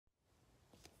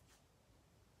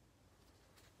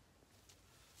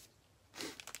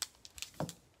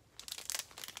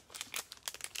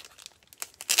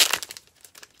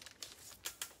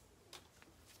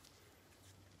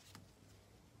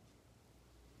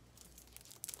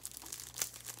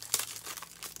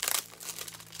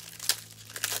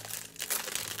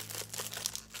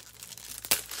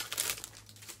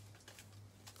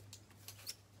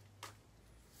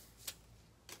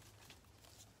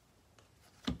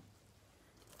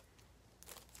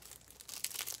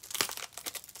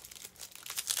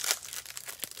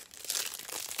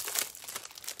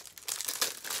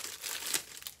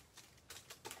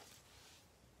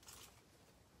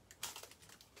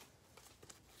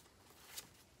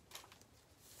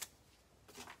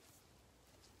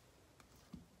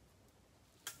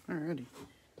Alrighty.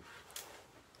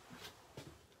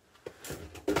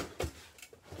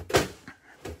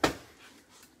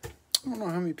 I don't know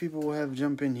how many people will have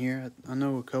jump in here. I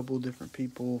know a couple different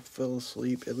people fell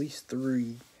asleep, at least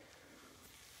 3.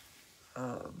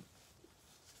 I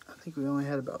think we only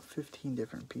had about 15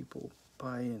 different people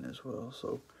buy in as well,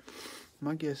 so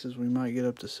my guess is we might get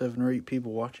up to 7 or 8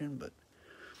 people watching, but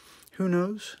who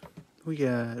knows? We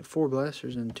got 4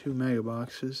 blasters and 2 mega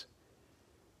boxes.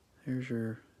 There's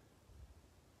your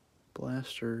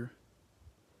blaster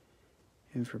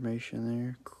information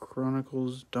there.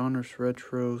 Chronicles, Donruss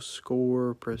Retro,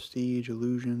 Score, Prestige,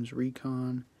 Illusions,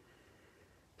 Recon,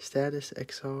 Status,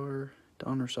 XR,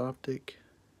 Donruss Optic.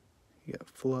 You got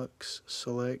Flux,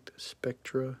 Select,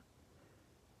 Spectra.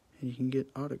 And you can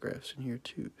get autographs in here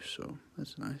too, so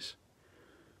that's nice.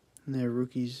 And they have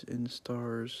Rookies and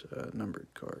Stars numbered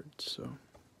cards, so.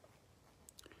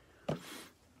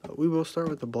 We will start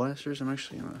with the blasters. I'm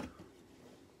actually going to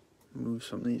move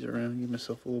some of these around, give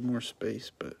myself a little more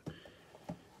space, but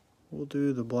we'll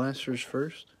do the blasters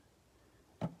first,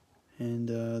 and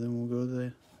then we'll go to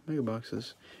the mega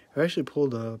boxes. I actually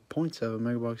pulled points out of a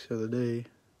mega box the other day,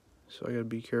 so I gotta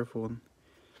be careful and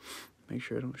make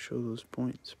sure I don't show those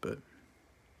points. But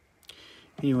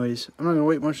anyways, I'm not gonna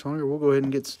wait much longer. We'll go ahead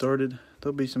and get started.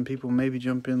 There'll be some people maybe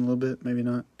jump in a little bit, maybe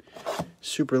not.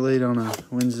 Super late on a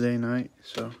Wednesday night,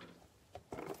 so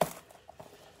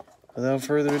without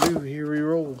further ado, here we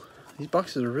roll. These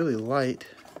boxes are really light.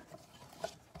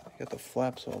 Got the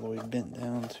flaps all the way bent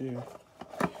down too.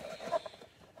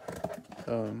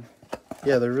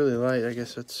 Yeah, they're really light. I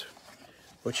guess that's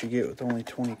what you get with only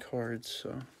 20 cards.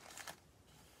 So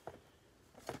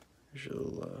there's your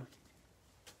little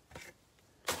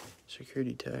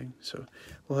security tag. So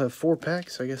we'll have 4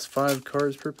 packs. I guess 5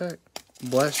 cards per pack.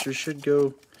 Blasters should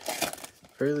go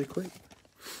fairly quick.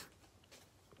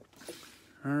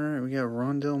 All right, we got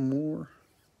Rondell Moore,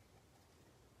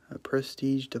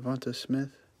 Prestige, Devonta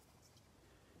Smith.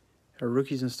 Our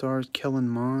Rookies and Stars, Kellen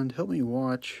Mond. Help me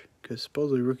watch, because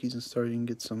supposedly Rookies and Stars, you can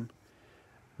get some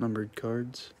numbered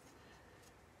cards.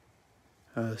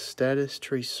 Status,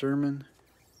 Trey Sermon.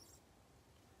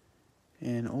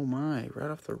 And, oh my,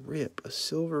 right off the rip, a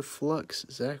Silver Flux,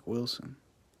 Zach Wilson.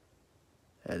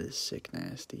 That is sick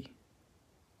nasty.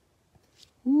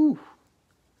 Woo!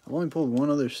 I've only pulled one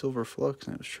other Silver Flux,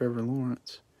 and it was Trevor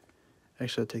Lawrence.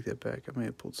 Actually, I take that back. I may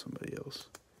have pulled somebody else.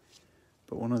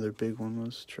 But one other big one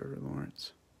was Trevor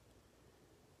Lawrence.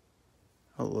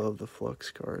 I love the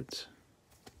Flux cards.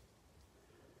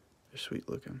 They're sweet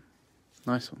looking.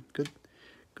 Nice one.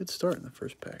 Good start in the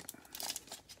first pack.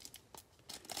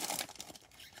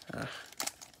 I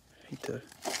hate to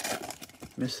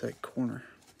miss that corner.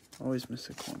 Always miss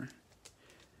the corner.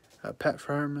 Pat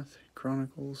Freiermuth,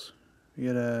 Chronicles. We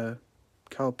got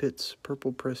Kyle Pitts,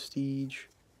 Purple Prestige.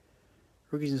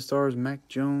 Rookies and Stars, Mac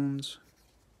Jones.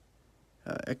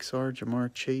 XR,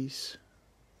 Jamar Chase.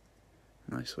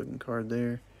 Nice looking card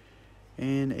there.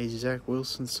 And a Zach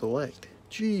Wilson Select.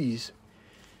 Jeez.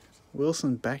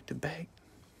 Wilson back to back.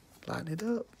 Lighten it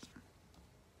up.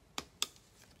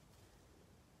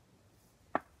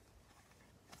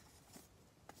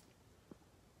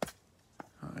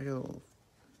 I got a little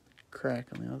crack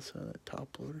on the outside of that top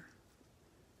loader.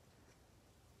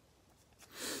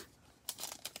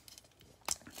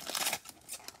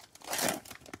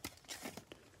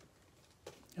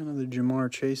 Another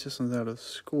Jamar Chase. This one's out of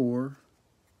Score.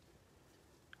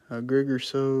 Greg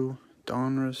Rousseau,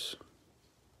 Donruss.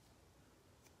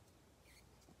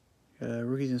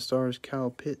 Rookies and Stars,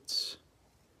 Kyle Pitts.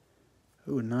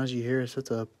 Ooh, Najee Harris. That's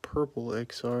a purple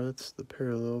XR. That's the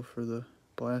parallel for the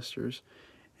blasters.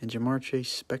 And Jamar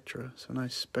Chase Spectra. It's a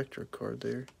nice Spectra card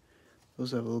there.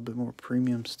 Those have a little bit more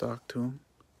premium stock to them.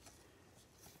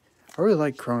 I really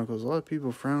like Chronicles. A lot of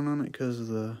people frown on it because of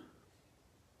the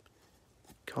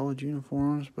college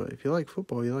uniforms, but if you like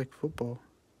football, you like football.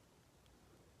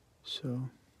 So,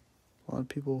 a lot of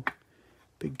people,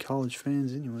 big college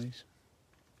fans anyways.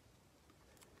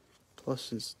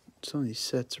 Plus, some of these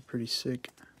sets are pretty sick.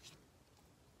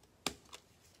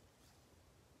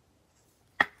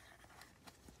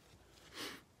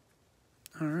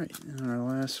 Alright, and our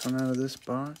last one out of this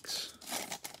box.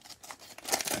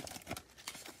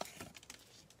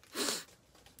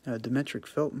 Demetric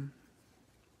Felton.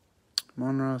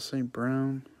 Monroe St.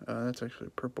 Brown. That's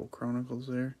actually Purple Chronicles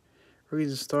there. Rookies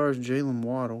and Stars, Jalen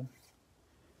Waddle.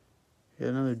 Yeah,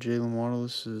 another Jalen Waddle.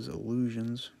 This is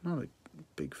Illusions. Not a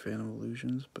big fan of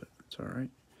Illusions, but it's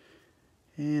alright.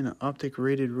 And an Optic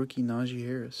Rated Rookie, Najee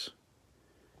Harris.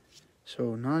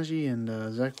 So, Najee and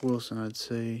Zach Wilson, I'd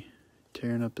say,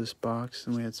 tearing up this box.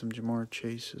 And we had some Jamar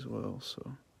Chase as well,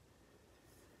 so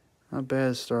Not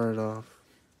bad started off.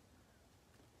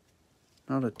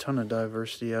 Not a ton of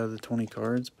diversity out of the 20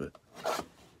 cards, but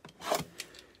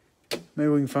maybe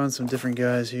we can find some different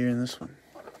guys here in this one.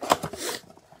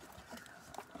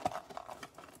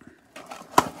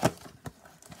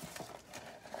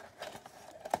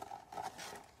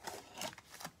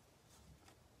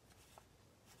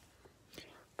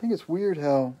 I think it's weird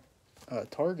how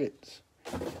Target's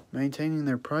maintaining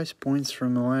their price points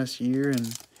from the last year,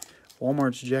 and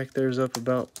Walmart's jacked theirs up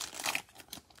about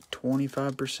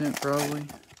 25% probably.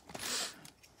 It's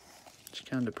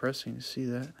kind of depressing to see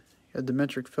that. You got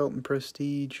Demetric Felton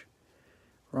Prestige,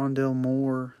 Rondell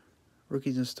Moore,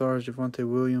 Rookies and Stars,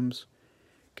 Javonte Williams.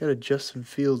 Got a Justin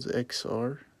Fields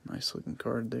XR. Nice looking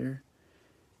card there.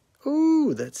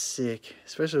 Ooh, that's sick.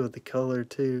 Especially with the color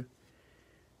too.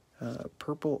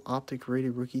 Purple Optic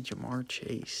rated rookie Jamar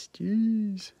Chase.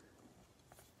 Jeez.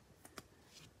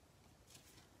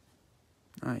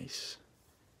 Nice.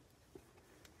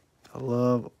 I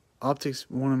love Optics,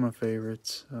 one of my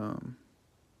favorites.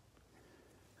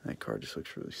 That card just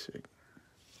looks really sick.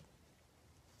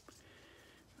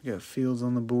 We got Fields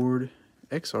on the board.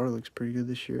 XR looks pretty good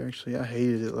this year. Actually, I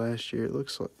hated it last year. It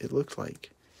looked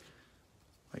like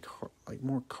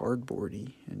more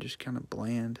cardboardy and just kind of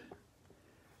bland.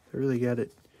 They really got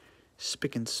it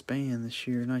spick and span this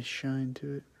year. Nice shine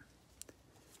to it.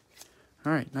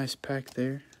 All right, nice pack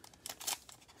there.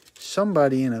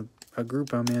 Somebody in a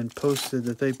group I'm in posted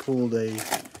that they pulled a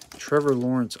Trevor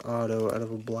Lawrence auto out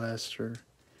of a blaster.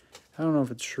 I don't know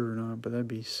if it's true or not, but that'd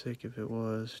be sick if it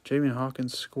was. Jamin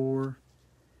Hawkins score.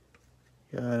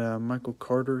 Got Michael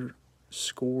Carter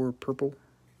score purple.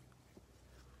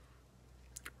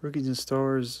 Rookies and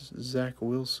Stars, Zach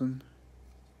Wilson.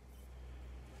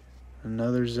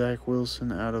 Another Zach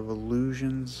Wilson out of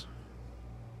Illusions.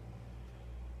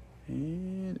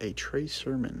 And a Trey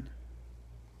Sermon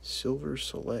Silver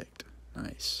Select.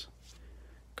 Nice.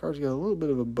 Card's got a little bit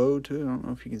of a bow to it. I don't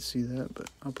know if you can see that, but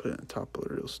I'll put it in top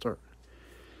loader. It'll start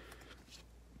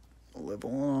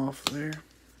leveling off there.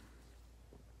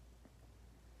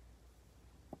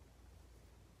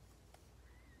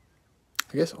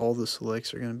 I guess all the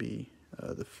selects are going to be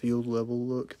the field level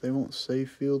look. They won't say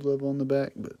field level on the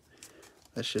back, but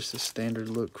that's just a standard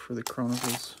look for the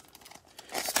Chronicles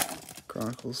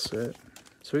set.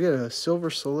 So we got a Silver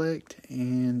Select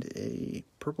and a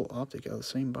Purple Optic out of the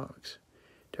same box.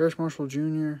 Terrace Marshall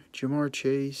Jr., Jamar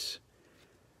Chase,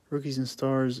 Rookies and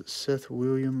Stars, Seth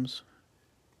Williams,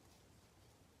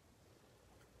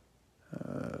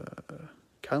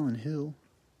 Kylan Hill,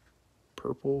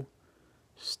 Purple,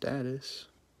 Status,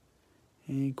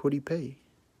 and Kwity Paye.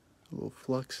 A little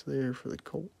flux there for the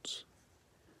Colts.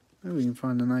 Maybe we can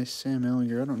find a nice Sam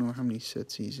Ehlinger. I don't know how many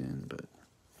sets he's in, but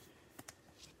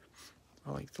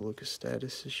I like the look of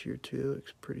Status this year too. It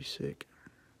looks pretty sick.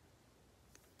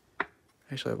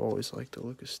 Actually, I've always liked the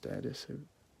look of Status.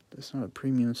 It's not a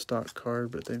premium stock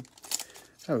card, but they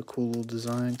have a cool little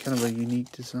design, kind of a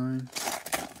unique design.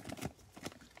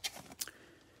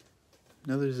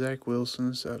 Another Zach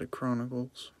Wilson out of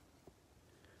Chronicles.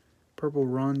 Purple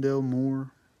Rondell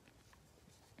Moore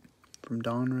from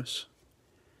Donruss.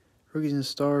 Rookies and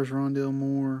Stars, Rondell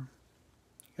Moore.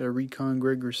 Got a Recon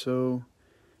Greg Rousseau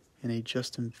and a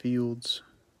Justin Fields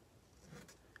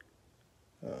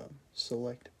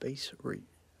select base rate.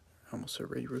 I almost said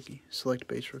rated rookie. Select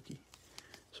base rookie.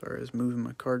 Sorry, I was moving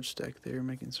my card stack there,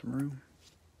 making some room.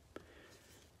 A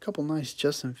couple nice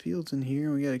Justin Fields in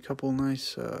here. We got a couple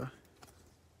nice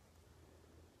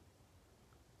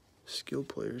skill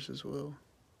players as well.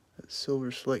 That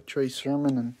Silver Select Trey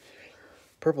Sermon and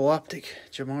Purple Optic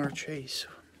Jamar Chase.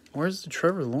 Where's the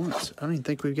Trevor Lawrence? I don't even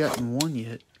think we've gotten one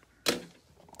yet.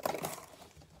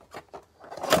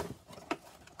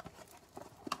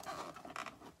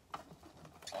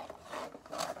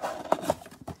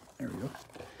 There we go.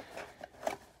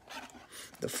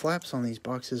 The flaps on these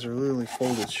boxes are literally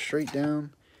folded straight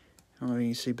down. I don't know if you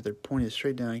can see, but they're pointed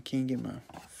straight down. I can't get my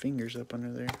fingers up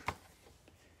under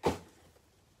there.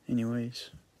 Anyways.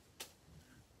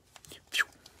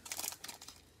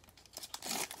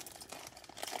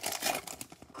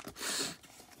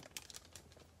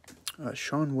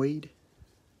 Sean Wade,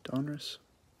 Donruss.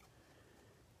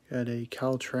 Got a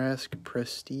Kyle Trask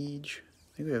Prestige.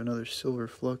 I think we have another Silver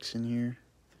Flux in here.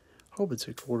 Hope it's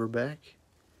a quarterback.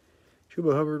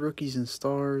 Chuba Hubbard, Rookies and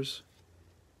Stars.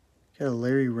 Got a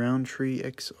Larry Roundtree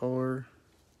XR.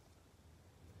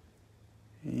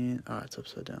 And, it's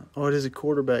upside down. Oh, it is a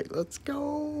quarterback. Let's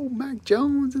go. Mac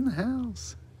Jones in the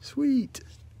house. Sweet.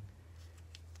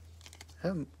 I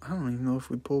don't even know if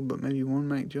we pulled but maybe one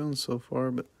Mac Jones so far,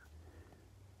 but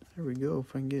there we go.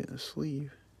 If I can get a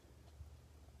sleeve.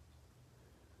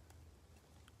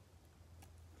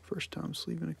 First time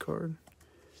sleeving a card.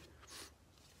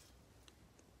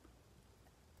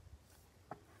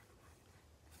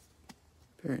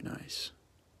 Very nice.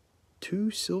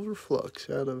 2 silver flux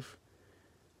out of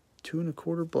 2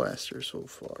 1/4 blasters so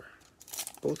far.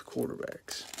 Both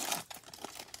quarterbacks.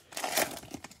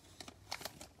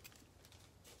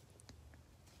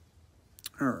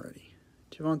 Alrighty.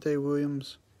 Javonte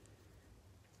Williams.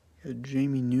 Got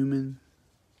Jamie Newman.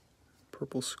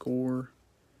 Purple score.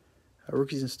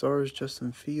 Rookies and Stars,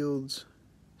 Justin Fields.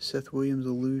 Seth Williams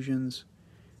Illusions.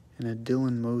 And a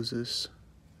Dylan Moses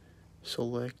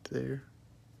select there.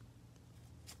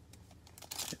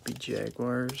 That'd be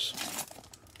Jaguars.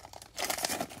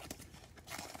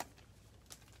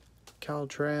 Kyle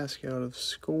Trask out of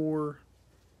Score.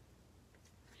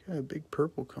 Got a big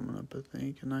purple coming up, I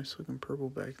think. A nice looking purple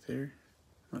back there.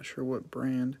 Not sure what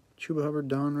brand. Chuba Hubbard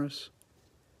Donruss.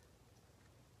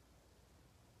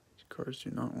 These cards do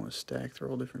not want to stack. They're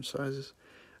all different sizes.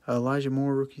 Elijah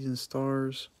Moore, Rookies and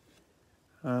Stars.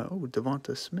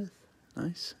 Devonta Smith.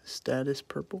 Nice. Status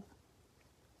purple.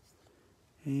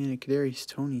 And a Kadarius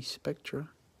Toney Spectra.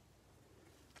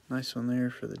 Nice one there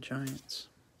for the Giants.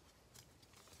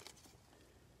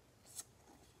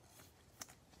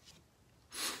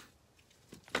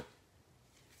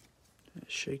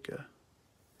 Shake a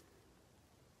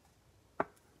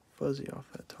fuzzy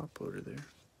off that top loader there.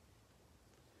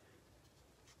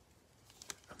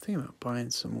 I'm thinking about buying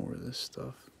some more of this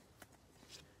stuff.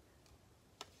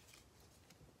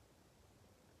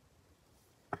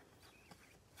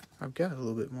 I've got a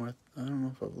little bit more. I don't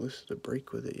know if I've listed a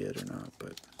break with it yet or not,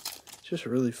 but it's just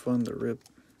really fun to rip.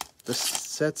 The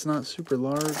set's not super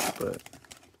large, but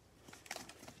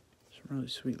some really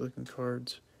sweet looking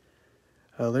cards.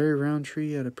 Larry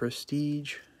Roundtree out of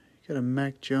Prestige. Got a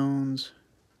Mac Jones.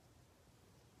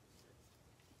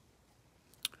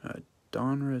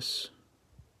 Donruss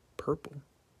purple.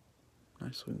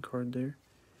 Nice looking card there.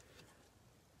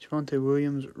 Javonte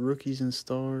Williams, Rookies and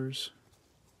Stars.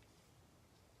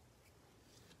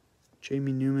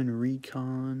 Jamie Newman,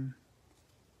 Recon.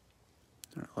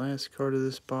 Our last card of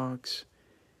this box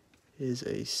is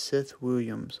a Seth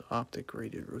Williams Optic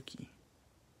Rated Rookie.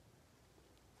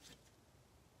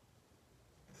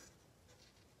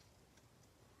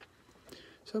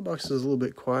 So that box is a little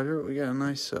bit quieter. We got a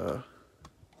nice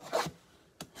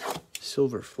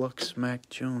silver flux Mac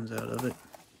Jones out of it.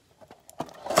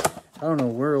 I don't know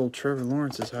where old Trevor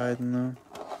Lawrence is hiding though.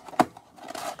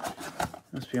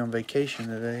 Must be on vacation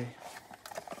today.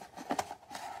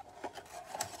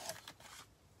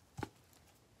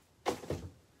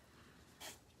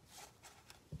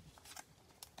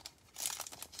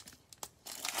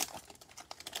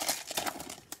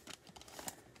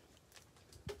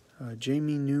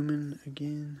 Jamie Newman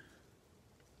again.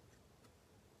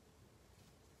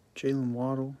 Jalen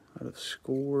Waddle out of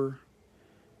Score.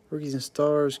 Rookies and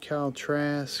Stars, Kyle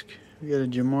Trask. We got a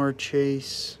Jamar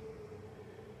Chase.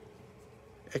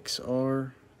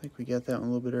 XR. I think we got that one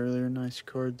a little bit earlier. Nice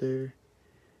card there.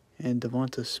 And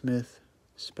Devonta Smith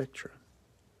Spectra.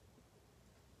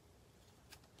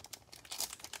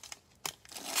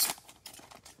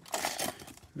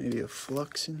 Maybe a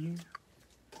flux in here.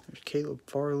 There's Caleb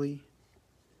Farley.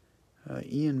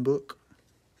 Ian Book.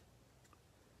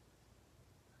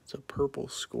 It's a purple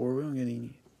score. We don't get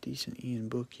any decent Ian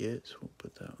Book yet, so we'll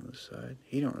put that on the side.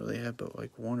 He don't really have but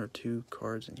like 1 or 2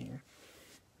 cards in here.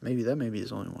 Maybe that may be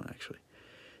his only one, actually.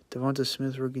 Devonta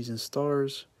Smith, Rookies and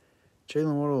Stars.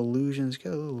 Jalen Waddle Illusions.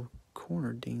 Got a little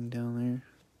corner ding down there.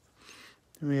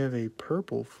 Then we have a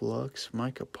purple flux,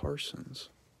 Micah Parsons.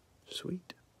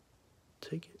 Sweet.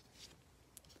 Take it.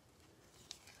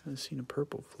 Haven't seen a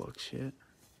purple flux yet.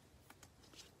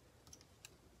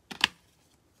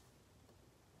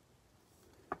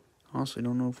 Honestly,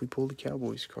 don't know if we pulled a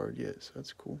Cowboys card yet, so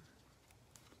that's cool.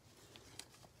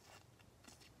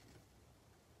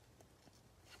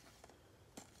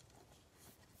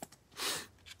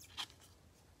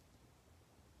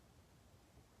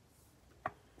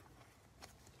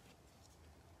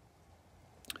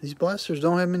 These blasters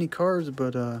don't have many cards,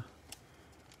 but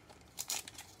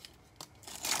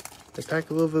they pack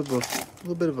a little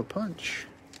bit of a punch.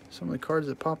 Some of the cards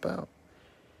that pop out.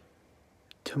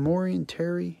 Tamorian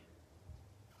Terry.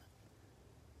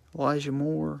 Elijah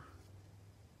Moore.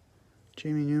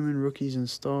 Jamie Newman, Rookies and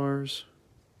Stars.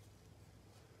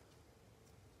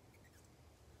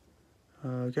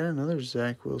 Got another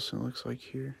Zach Wilson, looks like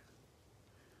here.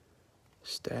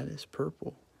 Status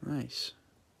purple. Nice.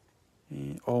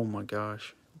 And, oh my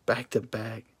gosh. Back to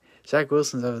back. Zach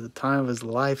Wilson's having the time of his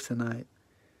life tonight.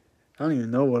 I don't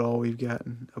even know what all we've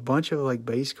gotten. A bunch of like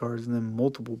base cards and then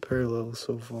multiple parallels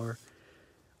so far.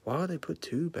 Why would they put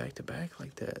two back to back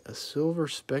like that? A silver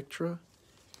Spectra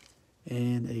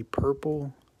and a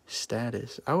purple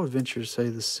Status. I would venture to say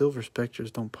the silver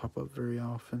Spectras don't pop up very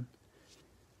often.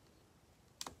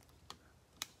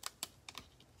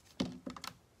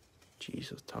 Jeez,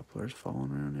 those top players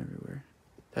falling around everywhere.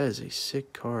 That is a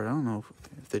sick card. I don't know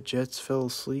if the Jets fell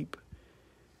asleep.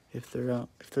 If they're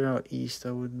out east,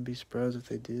 I wouldn't be surprised if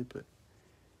they did, but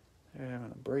they're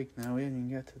having a break now. We haven't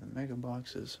even got to the mega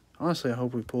boxes. Honestly, I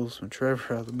hope we pull some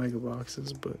Trevor out of the mega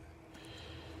boxes, but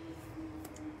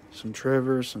some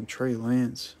Trevor, some Trey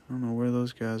Lance. I don't know where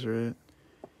those guys are at.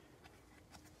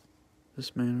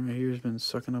 This man right here has been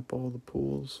sucking up all the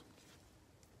pulls.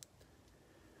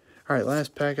 All right,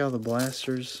 last pack out of the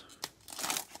blasters.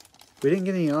 We didn't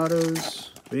get any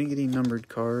autos. We didn't get any numbered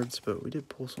cards, but we did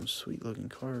pull some sweet-looking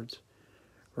cards.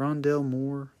 Rondell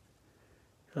Moore.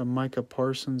 Micah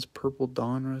Parsons, Purple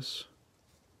Donruss.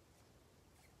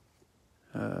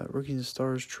 Rookies and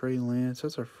Stars, Trey Lance.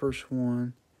 That's our first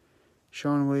one.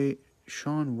 Sean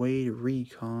Wade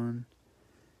Recon.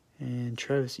 And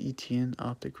Travis Etienne,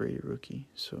 Optic Rated Rookie.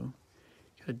 So,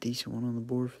 got a decent one on the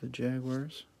board for the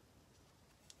Jaguars.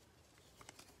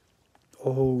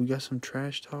 Oh, we got some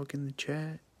trash talk in the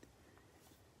chat.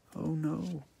 Oh,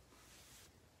 no.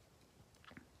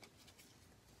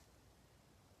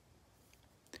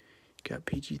 Got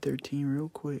PG-13 real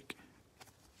quick.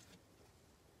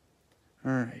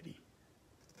 Alrighty.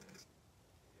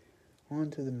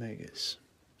 On to the megas.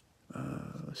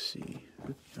 Let's see.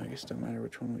 I guess it doesn't matter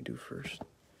which one we do first.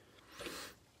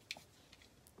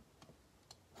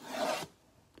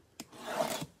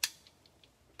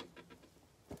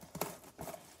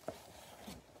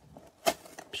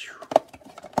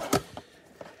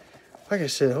 Like I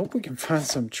said, I hope we can find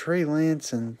some Trey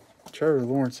Lance and Trevor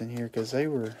Lawrence in here because they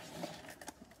were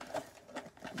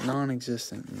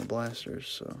non-existent in the blasters,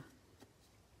 so.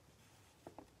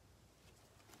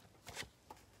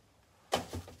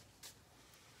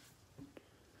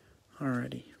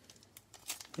 Alrighty.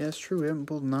 Yeah, it's true. We haven't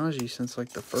pulled Najee since like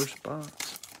the first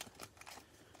box.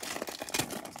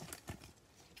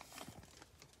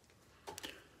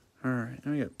 Alright,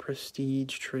 now we got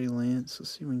Prestige, Trey Lance.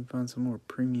 Let's see if we can find some more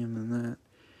premium than that.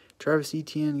 Travis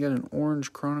Etienne got an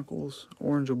Orange Chronicles.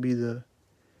 Orange will be the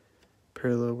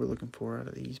parallel we're looking for out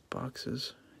of these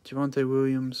boxes. Javonte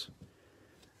Williams.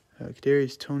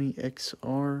 Kadarius Toney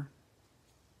XR.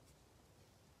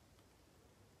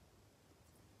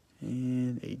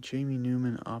 And a Jamie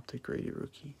Newman Optic Rated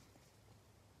Rookie.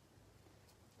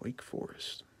 Wake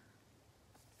Forest.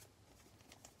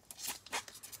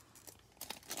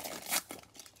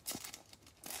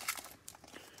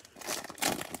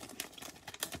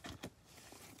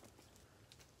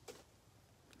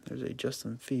 There's a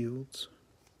Justin Fields.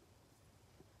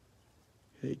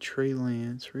 A Trey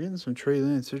Lance. We're getting some Trey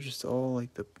Lance. They're just all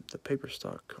like the paper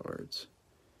stock cards.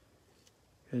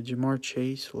 Jamar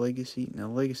Chase, Legacy. Now,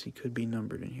 Legacy could be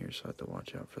numbered in here, so I have to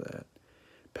watch out for that.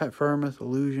 Pat Freiermuth,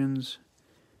 Illusions.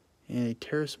 And a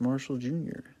Terrace Marshall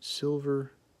Jr.,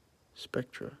 Silver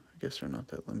Spectra. I guess they're not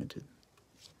that limited.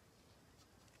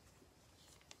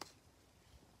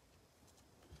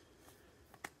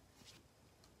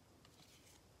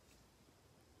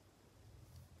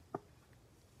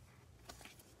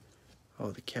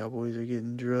 Oh, the Cowboys are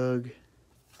getting drug.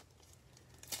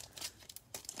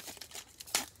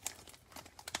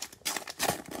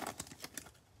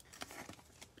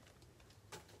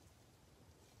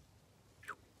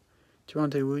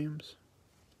 Javonte Williams.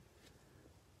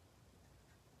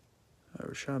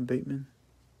 Rashad Bateman.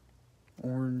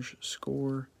 Orange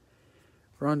Score.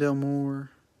 Rondell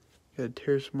Moore. Got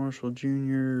Terrace Marshall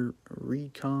Jr.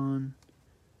 Recon.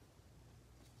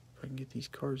 If I can get these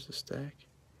cards to stack.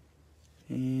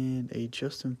 And a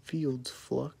Justin Fields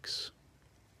Flux.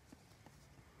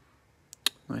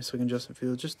 Nice looking Justin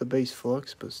Fields. Just the base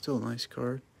Flux, but still a nice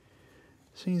card.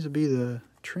 Seems to be the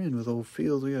trend with old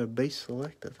Fields. We got a base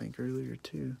select, I think, earlier,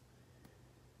 too.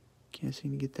 Can't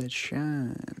seem to get that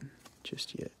shine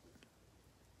just yet.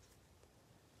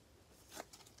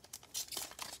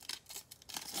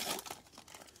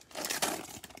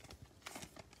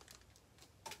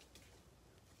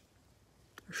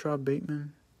 Rashad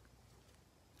Bateman.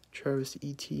 Travis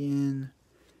Etienne,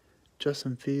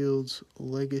 Justin Fields,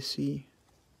 Legacy,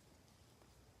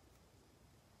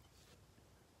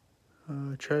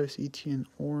 Travis Etienne,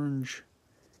 Orange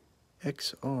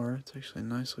XR. It's actually a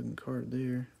nice looking card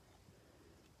there.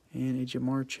 And a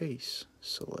Jamar Chase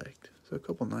Select. So a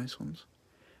couple nice ones.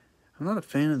 I'm not a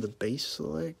fan of the base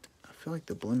Select. I feel like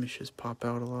the blemishes pop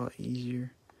out a lot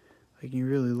easier. Like you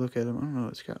really look at them. I don't know.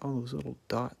 It's got all those little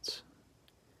dots.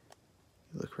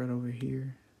 You look right over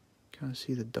here. kind of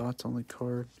see the dots on the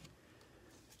card.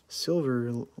 Silver,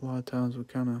 a lot of times, will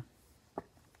kind of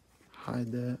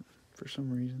hide that for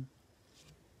some reason,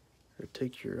 or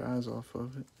take your eyes off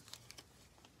of it.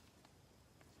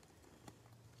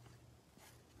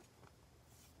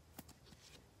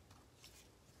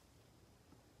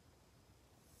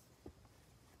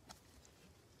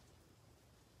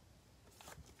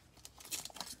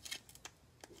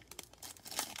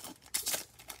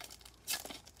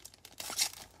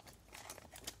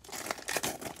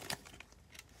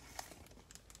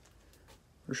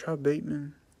 Rashad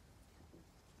Bateman,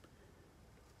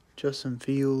 Justin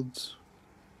Fields,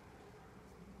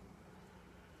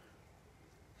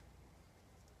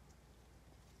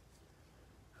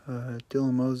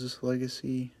 Dylan Moses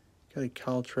legacy. Got a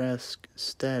Kyle Trask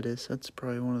status. That's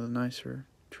probably one of the nicer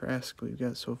Trask we've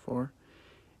got so far.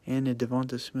 And a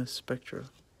Devonta Smith Spectra.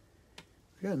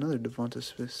 We got another Devonta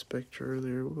Smith Spectra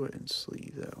earlier. We'll go ahead and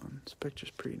sleeve that one.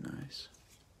 Spectra's pretty nice.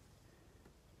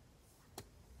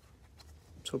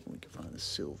 I was hoping we could find a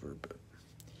silver, but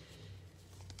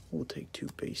we'll take 2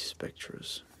 base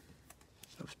Spectras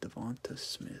of Devonta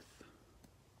Smith.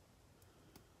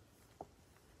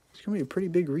 It's going to be a pretty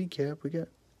big recap. We got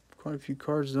quite a few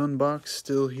cards to unbox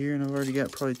still here, and I've already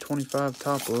got probably 25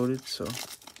 top loaded, so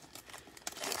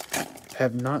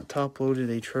have not top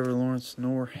loaded a Trevor Lawrence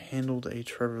nor handled a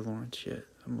Trevor Lawrence yet.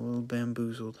 I'm a little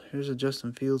bamboozled. Here's a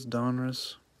Justin Fields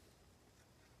Donruss.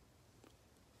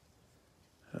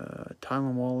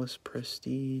 Tylan Wallace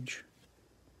Prestige.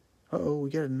 Uh-oh, we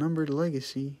got a numbered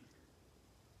legacy.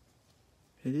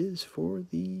 It is for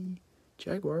the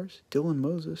Jaguars. Dylan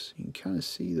Moses. You can kind of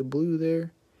see the blue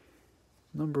there.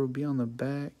 Number will be on the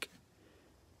back.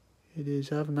 It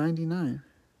is out of 99.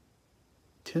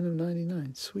 10 of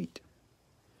 99. Sweet.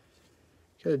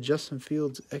 Got a Justin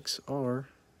Fields XR.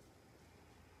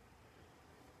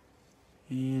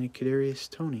 And a Kadarius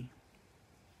Toney.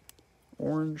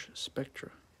 Orange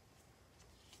Spectra.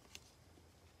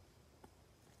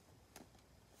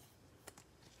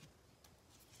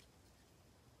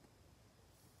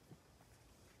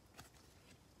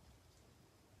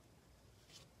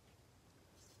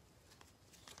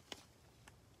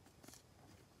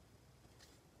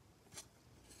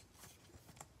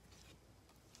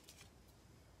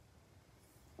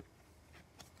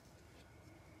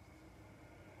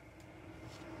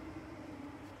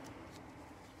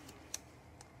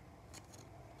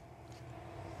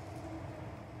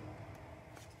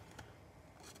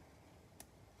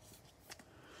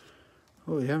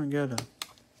 Oh, we haven't got a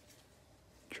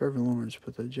Trevor Lawrence,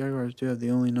 but the Jaguars do have the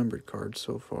only numbered cards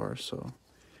so far, so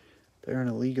they're in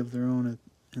a league of their own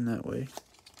in that way.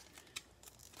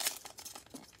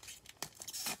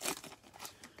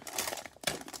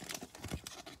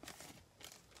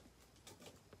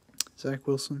 Zach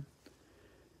Wilson,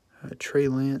 Trey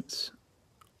Lance,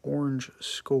 orange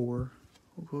score.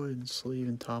 We'll go ahead and sleeve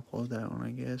and top load that one,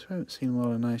 I guess. I haven't seen a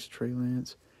lot of nice Trey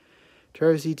Lance.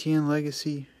 Travis Etienne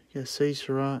legacy. Got Say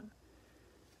Surratt,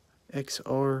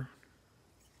 XR,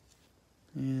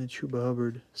 and Chuba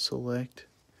Hubbard select.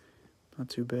 Not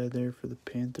too bad there for the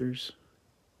Panthers.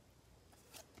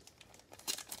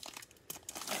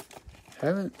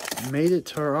 Haven't made it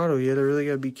to our auto yet. I really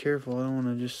got to be careful. I don't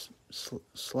want to just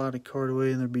slide a card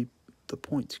away and there be the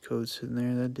points code sitting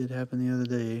there. That did happen the other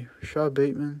day. Rashad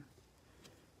Bateman.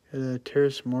 Got a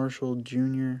Terrace Marshall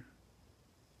Jr.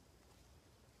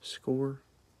 score.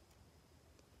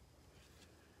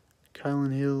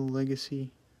 Kylan Hill legacy.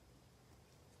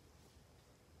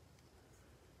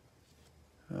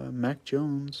 Mac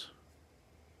Jones.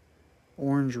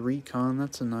 Orange Recon.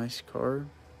 That's a nice card.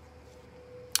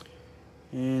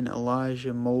 And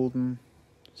Elijah Molden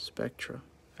Spectra.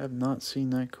 I have not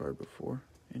seen that card before.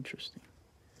 Interesting.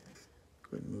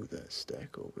 Go ahead and move that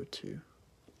stack over too.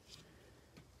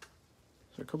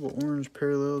 So a couple orange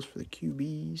parallels for the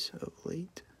QBs of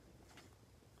late.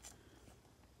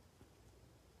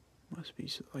 Must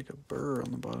be like a burr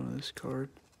on the bottom of this card.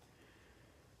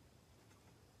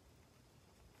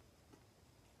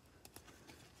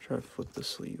 Try to flip the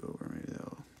sleeve over, maybe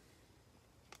that'll.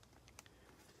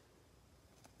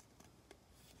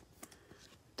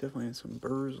 Definitely had some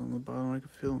burrs on the bottom. I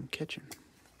could feel them catching.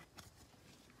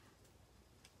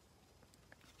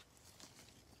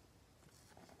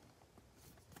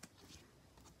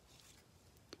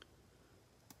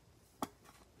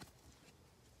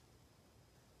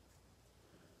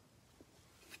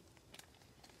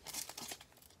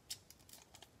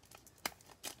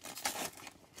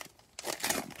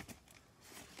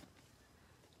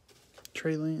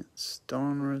 Trey Lance,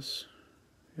 Donruss,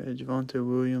 Javonte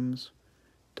Williams,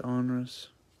 Donruss,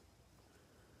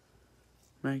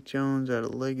 Mac Jones out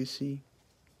of Legacy.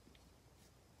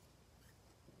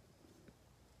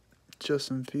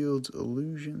 Justin Fields,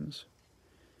 Illusions.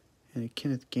 And a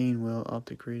Kenneth Gainwell,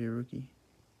 Optic Rated rookie.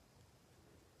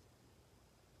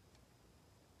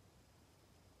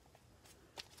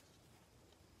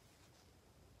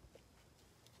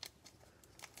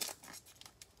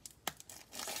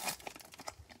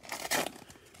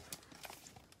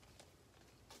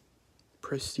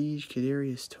 Prestige,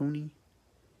 Kadarius Toney.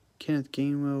 Kenneth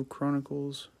Gainwell,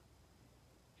 Chronicles.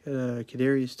 Got a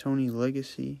Kadarius Toney,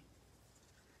 Legacy.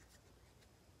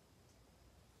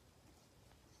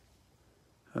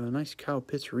 Nice Kyle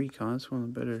Pitts recon. It's one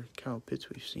of the better Kyle Pitts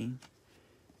we've seen.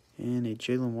 And a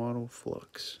Jalen Waddle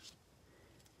Flux.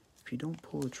 If you don't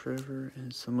pull a Trevor,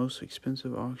 and it's the most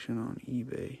expensive auction on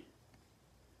eBay.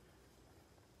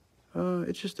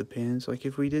 It just depends. Like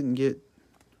if we didn't get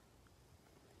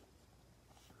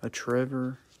a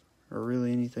Trevor or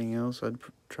really anything else, I'd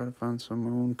try to find some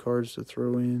own cards to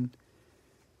throw in.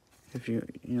 If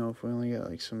if we only got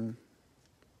like some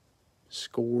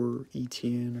score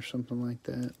ETN or something like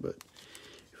that. But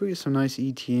if we get some nice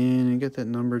ETN and get that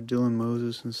number Dylan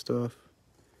Moses and stuff,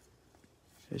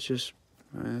 it's just,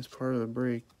 that's part of the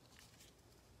break.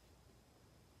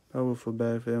 I will feel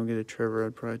bad if I don't get a Trevor.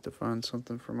 I'd probably have to find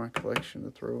something for my collection to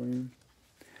throw in.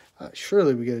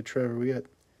 Surely we get a Trevor. We got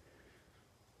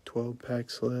 12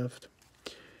 packs left.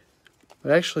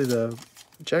 But actually the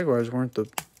Jaguars weren't the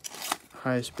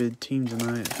highest bid team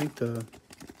tonight. I think the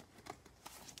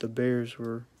Bears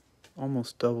were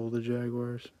almost double the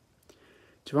Jaguars.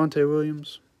 Javonte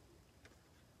Williams.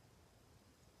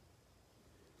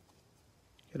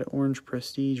 Got an orange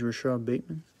Prestige, Rashad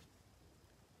Bateman.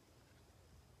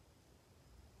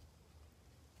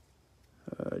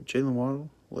 Jalen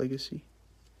Waddle, Legacy.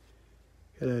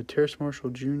 Got a Terrace Marshall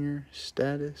Jr.,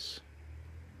 Status.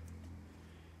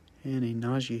 And a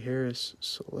Najee Harris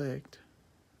Select.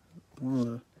 One of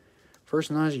the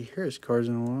first Najee Harris cards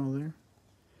in a while there.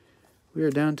 We are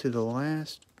down to the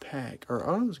last pack. Are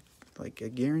autos like a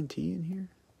guarantee in here?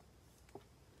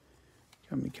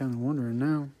 Got me kind of wondering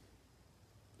now.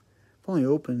 I've only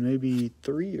opened maybe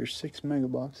 3 or 6 mega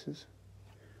boxes.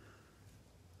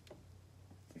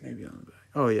 Maybe on the back.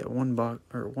 Oh yeah, one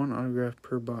autograph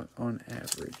per box on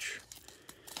average.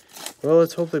 Well,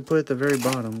 let's hope they put it at the very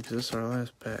bottom because this is our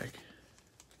last pack.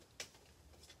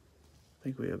 I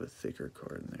think we have a thicker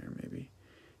card in there maybe.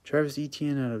 Travis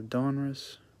Etienne out of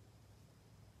Donruss.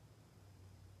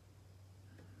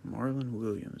 Marlon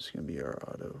Williams is going to be our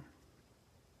auto.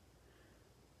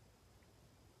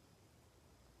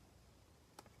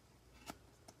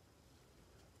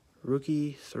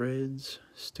 Rookie Threads,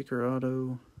 sticker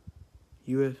auto,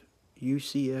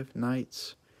 UCF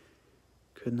Knights.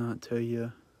 Could not tell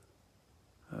you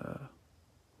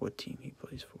what team he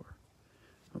plays for,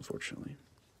 unfortunately.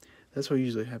 That's what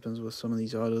usually happens with some of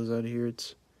these autos out here.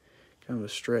 It's kind of a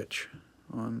stretch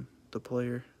on the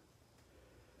player.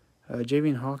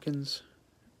 Javian Hawkins.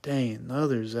 Dang,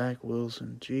 another Zach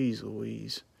Wilson. Jeez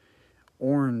Louise.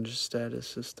 Orange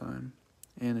status this time.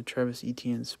 And a Travis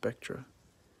Etienne Spectra.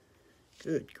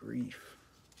 Good grief.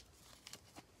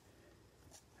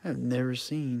 I've never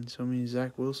seen so many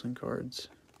Zach Wilson cards.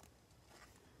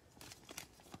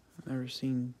 I've never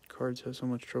seen cards have so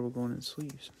much trouble going in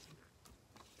sleeves.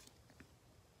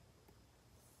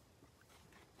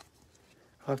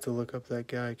 I'll have to look up that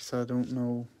guy because I don't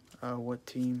know what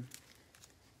team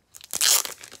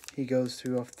he goes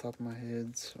to off the top of my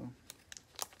head, so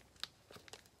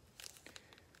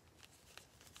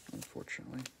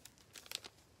unfortunately.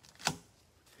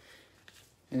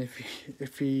 And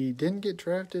if he didn't get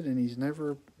drafted and he's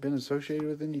never been associated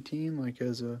with any team, like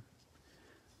as a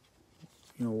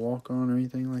walk-on or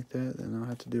anything like that, then I'll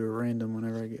have to do a random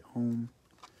whenever I get home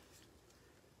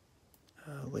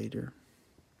later.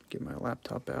 Get my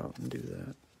laptop out and do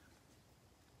that.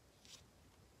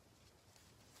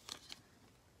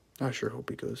 I sure hope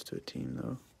he goes to a team,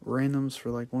 though. Randoms for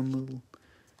like one little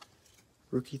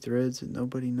rookie threads that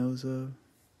nobody knows of.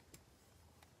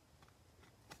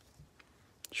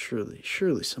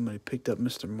 Surely somebody picked up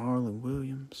Mr. Marlon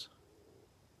Williams.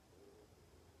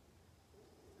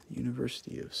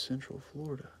 University of Central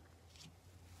Florida.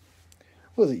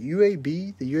 Well, the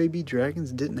UAB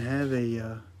Dragons didn't have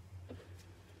a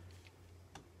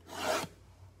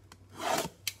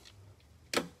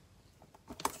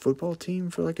football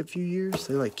team for like a few years.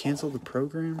 They like canceled the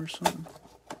program or something.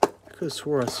 I could have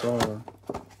swore I saw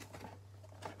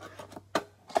a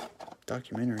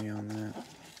documentary on that.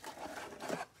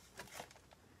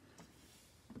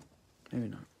 Maybe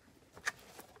not.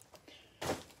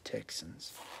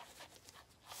 Texans.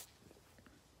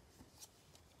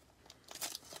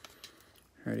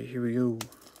 Alrighty, here we go.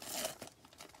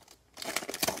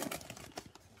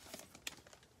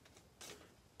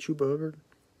 Chuba Hubbard,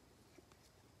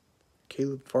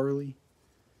 Caleb Farley,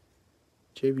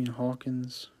 Javian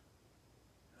Hawkins,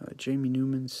 Jamie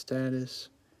Newman status,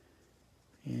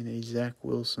 and a Zach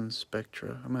Wilson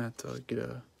Spectra. I'm gonna have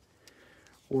to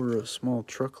order a small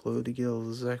truckload to get all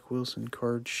the Zach Wilson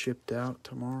cards shipped out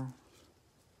tomorrow.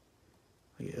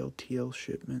 Like an LTL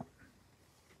shipment.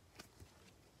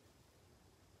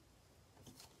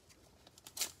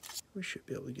 We should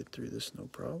be able to get through this no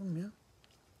problem,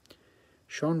 yeah.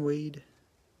 Sean Wade,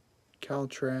 Kyle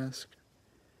Trask.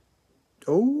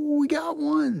 Oh, we got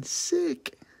one.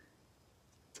 Sick.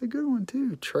 It's a good one,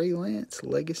 too. Trey Lance,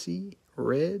 Legacy,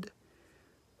 Red.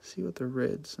 See what the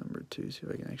red's number 2. See if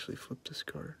I can actually flip this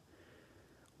card.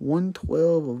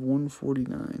 112 of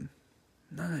 149.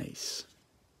 Nice.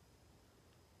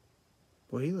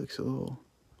 Boy, he looks a little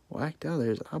whacked out there.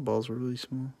 His eyeballs were really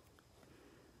small.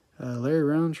 Larry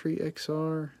Roundtree,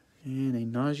 XR. And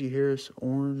a Najee Harris,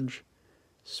 Orange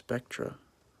Spectra.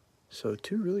 So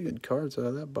 2 really good cards out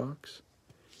of that box.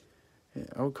 Yeah,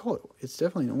 I would call it, it's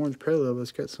definitely an orange parallel, but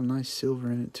it's got some nice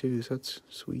silver in it too, so that's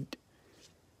sweet.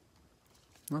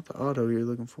 Not the auto you're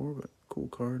looking for, but cool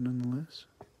card nonetheless.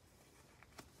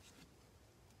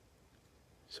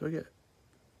 So I got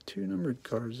 2 numbered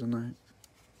cards tonight.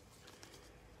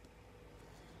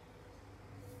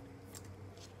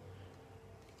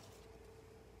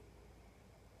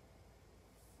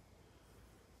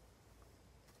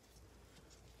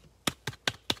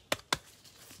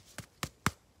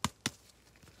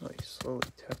 Like slowly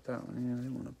tap that one in. I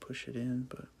didn't want to push it in,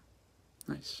 but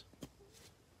nice.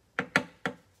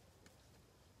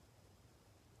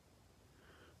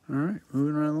 Alright,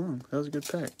 moving right along. That was a good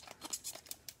pack.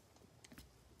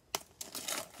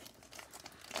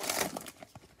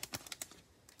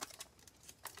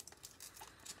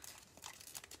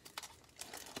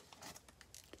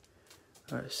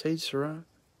 Sage Surratt,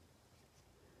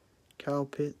 Kyle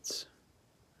Pitts,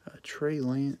 Trey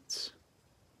Lance,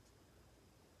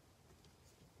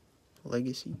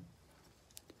 Legacy.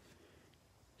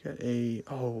 Got a,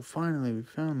 oh, finally we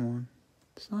found one.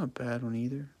 It's not a bad one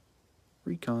either.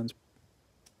 Recon's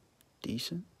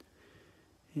decent.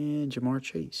 And Jamar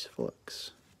Chase,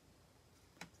 Flux.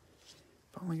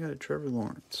 Finally got a Trevor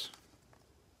Lawrence.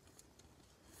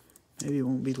 Maybe it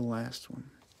won't be the last one.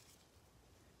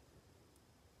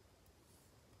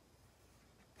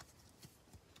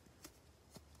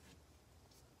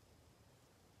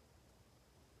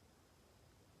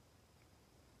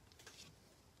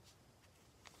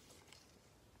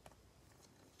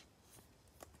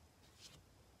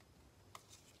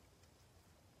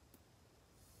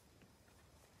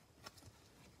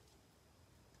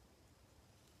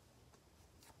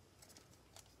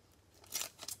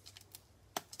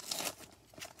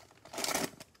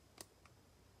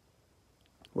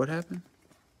 What happened?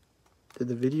 Did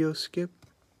the video skip?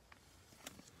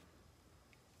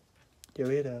 Yeah,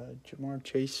 we had a Jamar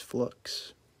Chase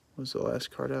Flux. Was the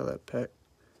last card out of that pack.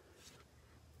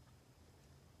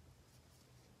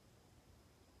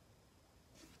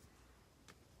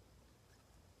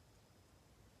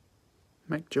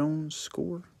 Mac Jones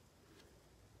score.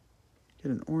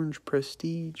 Get an orange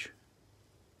Prestige.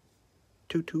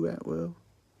 Tutu Atwell.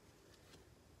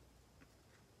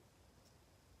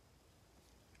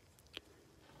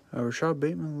 Rashad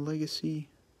Bateman, Legacy.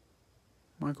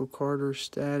 Michael Carter,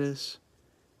 Status.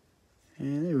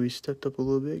 And there we stepped up a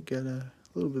little bit. Got a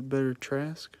little bit better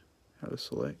Trask. How to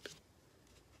select.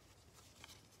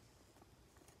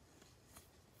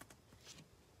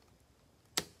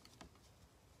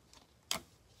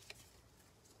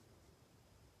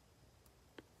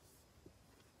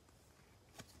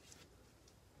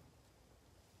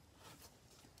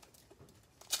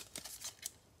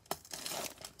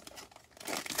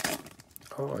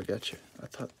 Oh, I got you. I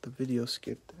thought the video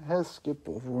skipped. It has skipped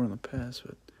before in the past,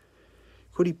 but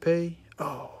could he pay?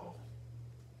 Oh,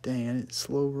 dang! I didn't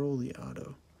slow roll the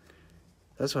auto.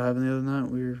 That's what happened the other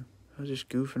night. I was just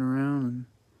goofing around and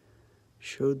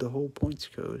showed the whole points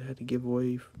code. Had to give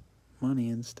away money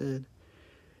instead.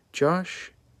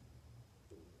 Josh,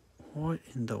 what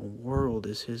in the world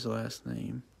is his last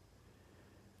name?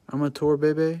 I'm a tour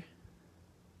bebe.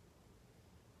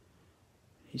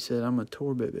 He said, I'm a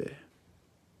tour bebe.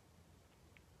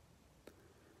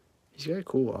 He's got a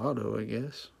cool auto, I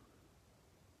guess.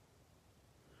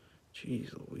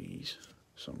 Jeez Louise.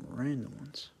 Some random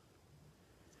ones.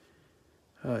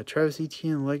 Travis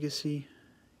Etienne Legacy.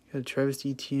 Got a Travis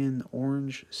Etienne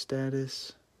Orange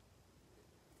Status.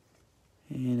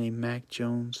 And a Mac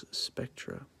Jones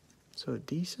Spectra. So a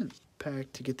decent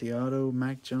pack to get the auto,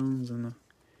 Mac Jones, and the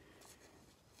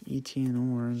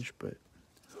ETN orange, but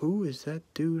who is that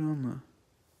dude on the...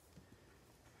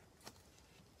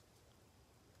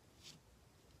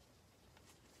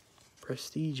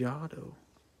 Prestige Auto?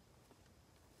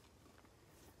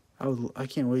 I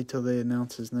can't wait till they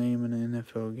announce his name in an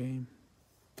NFL game.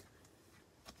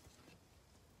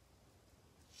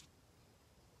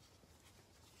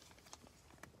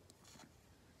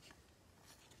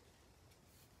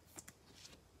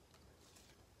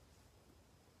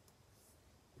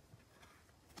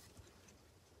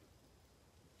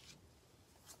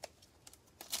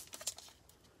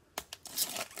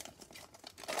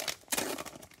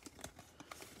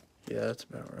 Yeah, that's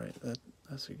about right.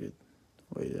 That's a good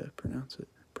way to pronounce it.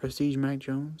 Prestige Mac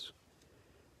Jones.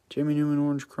 Jamie Newman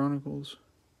Orange Chronicles.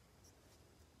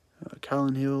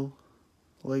 Colin Hill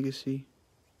Legacy.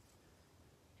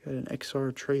 Got an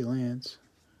XR Trey Lance.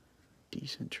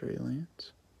 Decent Trey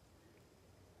Lance.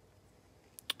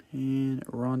 And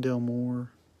Rondell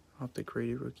Moore, Optic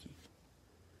Rated Rookie.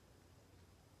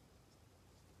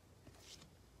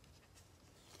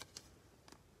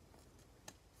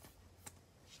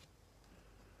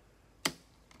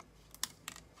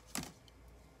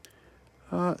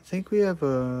 I think we have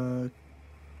a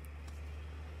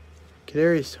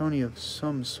Kadarius Toney of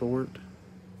some sort.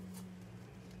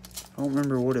 I don't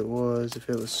remember what it was. If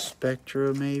it was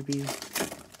Spectra, maybe.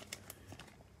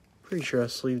 Pretty sure I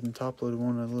sleeved and top-loaded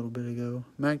one a little bit ago.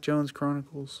 Mac Jones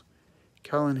Chronicles.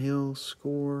 Colin Hill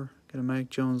Score. Got a Mac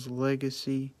Jones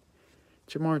Legacy.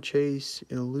 Jamar Chase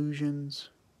Illusions.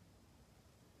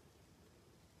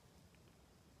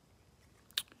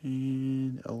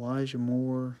 And Elijah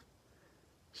Moore.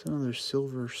 Some other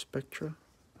silver Spectra.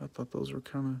 I thought those were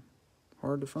kind of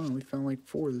hard to find. We found like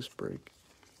 4 this break.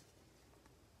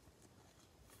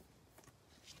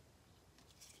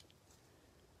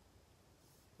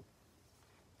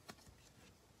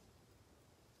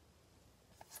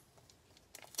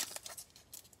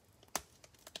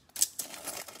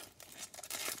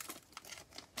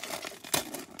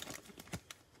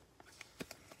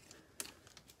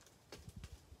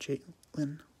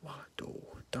 Jalen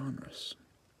Waddle Donruss.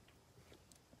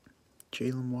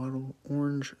 Jalen Waddle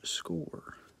Orange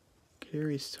Score.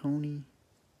 Kadarius Toney.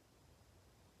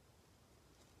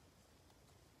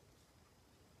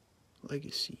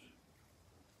 Legacy.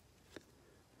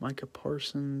 Micah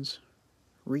Parsons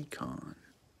Recon.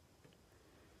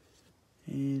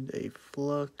 And a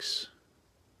Flux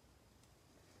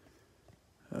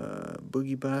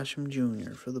Boogie Basham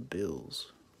Jr. for the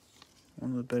Bills.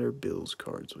 One of the better Bills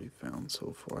cards we've found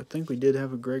so far. I think we did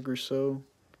have a Greg Rousseau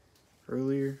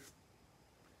earlier.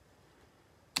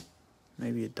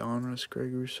 Maybe a Donruss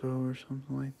Greg Rousseau or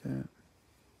something like that.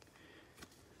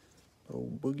 Oh,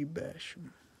 Boogie Basham.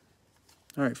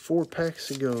 Alright, 4 packs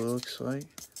to go, it looks like.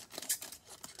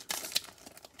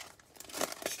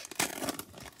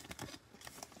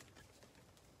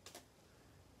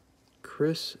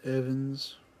 Chris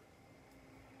Evans.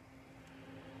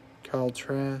 Kyle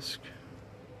Trask.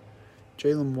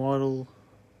 Jalen Waddle.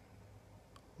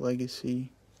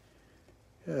 Legacy.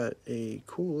 Got a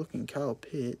cool looking Kyle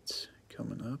Pitts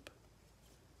coming up.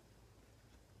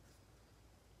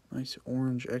 Nice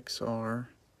orange XR.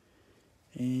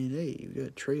 And hey, we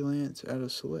got Trey Lance out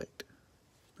of Select.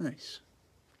 Nice.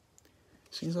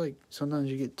 Seems like sometimes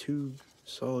you get 2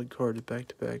 solid cards back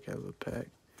to back out of a pack.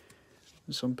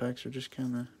 And some packs are just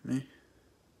kind of meh.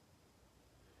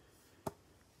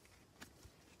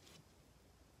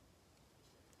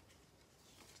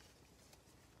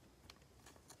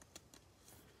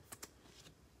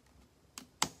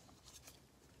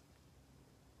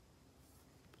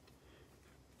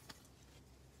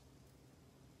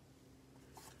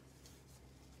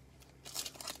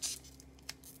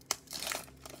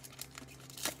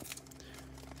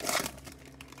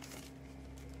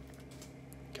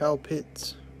 Kyle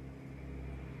Pitts,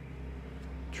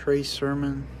 Trey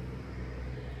Sermon,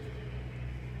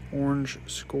 Orange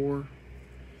Score,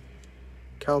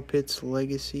 Kyle Pitts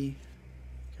Legacy,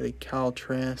 got a Kyle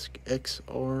Trask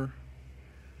XR,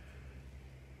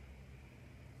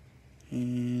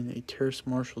 and a Terrace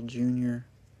Marshall Jr.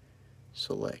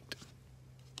 Select.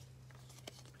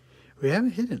 We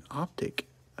haven't hit an optic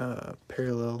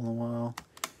parallel in a while.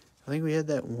 I think we had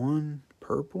that one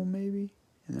purple maybe,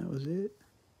 and that was it.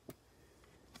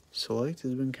 Select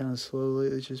has been kind of slow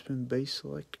lately. It's just been base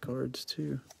select cards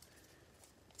too.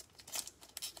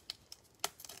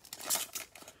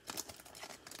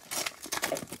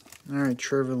 Alright,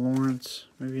 Trevor Lawrence.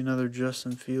 Maybe another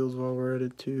Justin Fields while we're at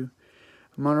it too.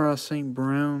 Amon-Ra St.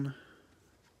 Brown.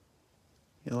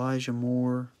 Elijah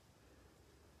Moore.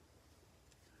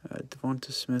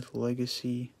 Devonta Smith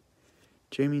Legacy.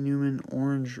 Jamie Newman,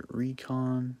 Orange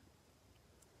Recon.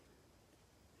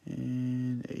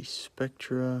 And a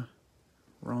Spectra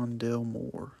Rondell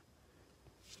Moore.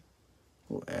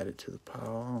 We'll add it to the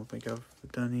pile. I don't think I've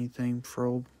done anything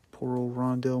for poor old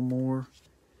Rondell Moore.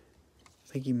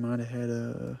 I think he might have had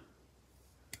an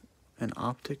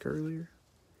optic earlier.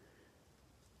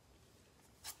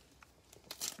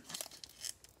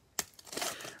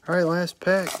 Alright, last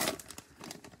pack.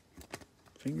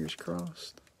 Fingers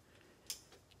crossed.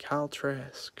 Kyle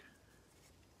Trask.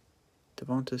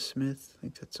 Devonta Smith. I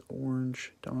think that's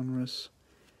orange. Donruss.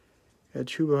 Got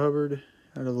Chuba Hubbard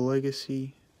out of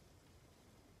Legacy.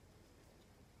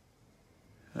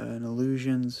 And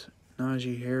Illusions.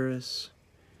 Najee Harris.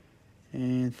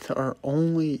 And our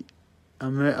only... I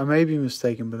may be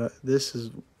mistaken, but this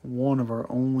is one of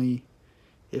our only,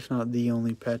 if not the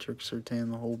only, Patrick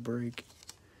Surtain the whole break.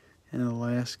 And the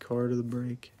last card of the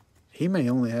break. He may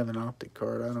only have an optic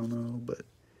card, I don't know, but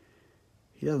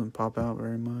he doesn't pop out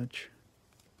very much.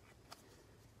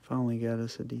 Finally got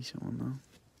us a decent one, though.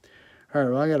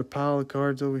 Alright, well, I got a pile of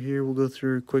cards over here. We'll go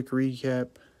through a quick recap.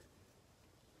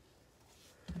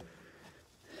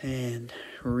 And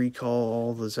recall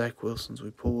all the Zach Wilsons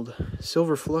we pulled.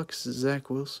 Silver Flux, Zach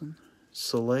Wilson.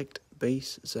 Select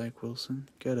Base, Zach Wilson.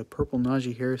 Got a purple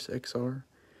Najee Harris XR.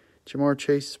 Jamar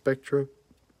Chase Spectra.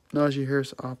 Najee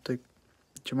Harris Optic.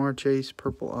 Jamar Chase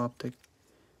Purple Optic.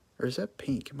 Or is that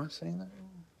pink? Am I saying that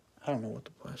wrong? I don't know what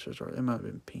the blasters are. It might have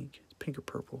been pink. It's pink or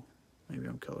purple. Maybe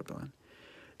I'm colorblind.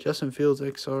 Justin Fields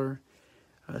XR.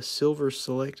 Silver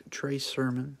Select Trey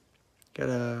Sermon. Got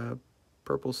a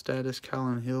purple status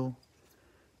Colin Hill.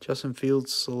 Justin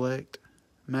Fields Select.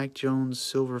 Mac Jones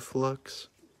Silver Flux.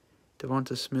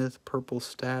 Devonta Smith Purple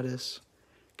Status.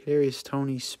 Kadarius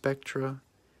Toney Spectra.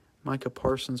 Micah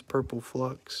Parsons Purple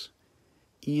Flux.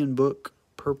 Ian Book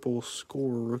Purple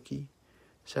Score Rookie.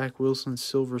 Zach Wilson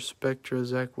Silver Spectra.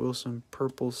 Zach Wilson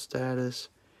Purple Status.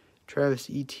 Travis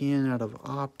Etienne out of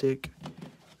Optic.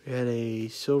 We had a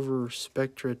Silver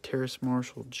Spectra Terrace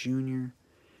Marshall Jr.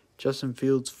 Justin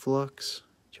Fields Flux.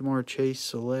 Jamar Chase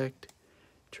Select.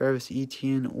 Travis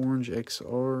Etienne Orange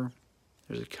XR.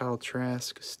 There's a Kyle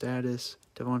Trask Status.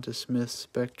 Devonta Smith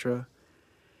Spectra.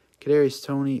 Kadarius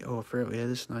Toney. Oh, I forgot we had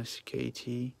this nice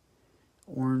KT.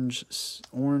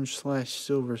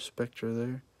 Orange/silver Spectra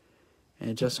there.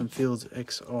 And Justin Fields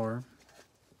XR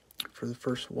for the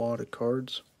first wad of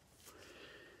cards.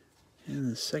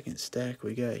 And the second stack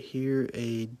we got here,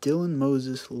 a Dylan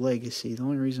Moses Legacy. The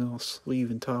only reason I'll sleeve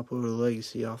and top load a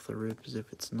Legacy off the rip is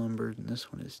if it's numbered. And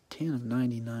this one is 10 of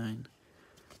 99.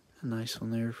 A nice one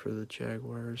there for the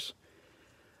Jaguars.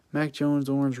 Mac Jones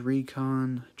Orange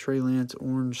Recon. Trey Lance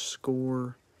Orange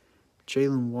Score.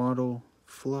 Jalen Waddle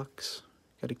Flux.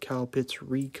 Got a Kyle Pitts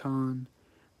Recon.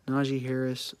 Najee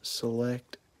Harris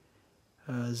Select.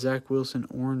 Zach Wilson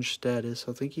Orange Status.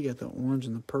 I think he got the orange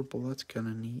and the purple. That's kind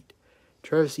of neat.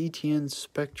 Travis Etienne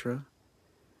Spectra.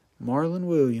 Marlon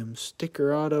Williams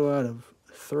Sticker Auto out of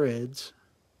Threads.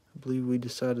 I believe we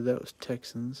decided that was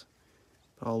Texans.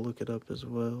 I'll look it up as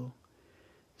well.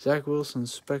 Zach Wilson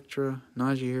Spectra.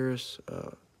 Najee Harris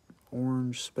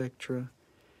Orange Spectra.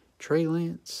 Trey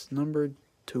Lance numbered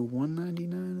to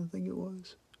 199, I think it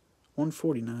was.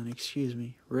 149, excuse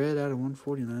me. Red out of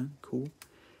 149. Cool.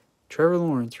 Trevor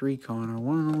Lawrence Recon. Our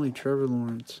one and only Trevor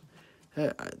Lawrence.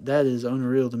 That is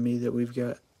unreal to me that we've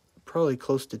got probably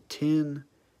close to 10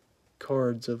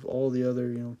 cards of all the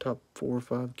other, top 4 or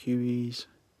 5 QBs.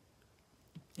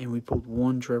 And we pulled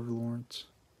one Trevor Lawrence.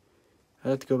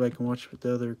 I'd have to go back and watch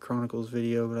the other Chronicles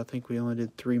video, but I think we only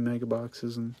did 3 mega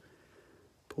boxes and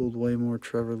pulled way more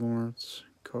Trevor Lawrence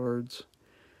cards.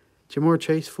 Jamar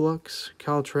Chase Flux,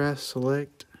 Kyle Trask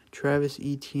Select, Travis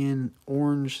Etienne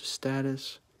Orange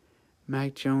Status,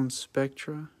 Mac Jones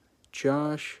Spectra,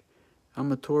 Josh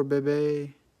Amateur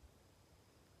Bebe,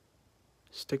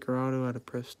 Sticker Auto out of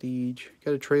Prestige.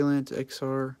 Got a Trey Lance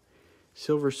XR,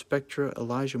 Silver Spectra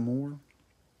Elijah Moore,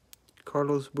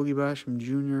 Carlos Boogie Basham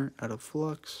Jr. out of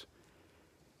Flux,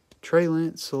 Trey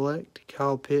Lance Select,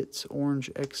 Kyle Pitts Orange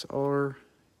XR,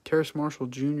 Terrace Marshall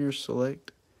Jr.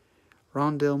 Select,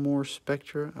 Rondell Moore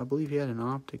Spectra. I believe he had an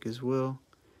optic as well.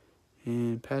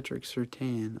 And Patrick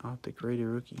Surtain, optic rated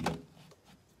rookie.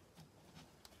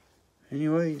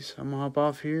 Anyways, I'm going to hop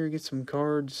off here, get some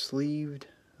cards sleeved.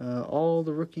 All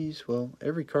the rookies, well,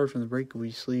 every card from the break will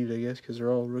be sleeved, I guess, because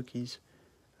they're all rookies.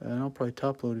 And I'll probably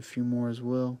top load a few more as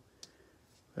well.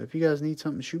 If you guys need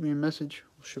something, shoot me a message.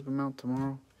 We'll ship them out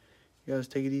tomorrow. You guys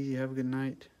take it easy. Have a good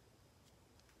night.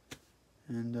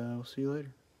 And we'll see you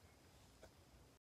later.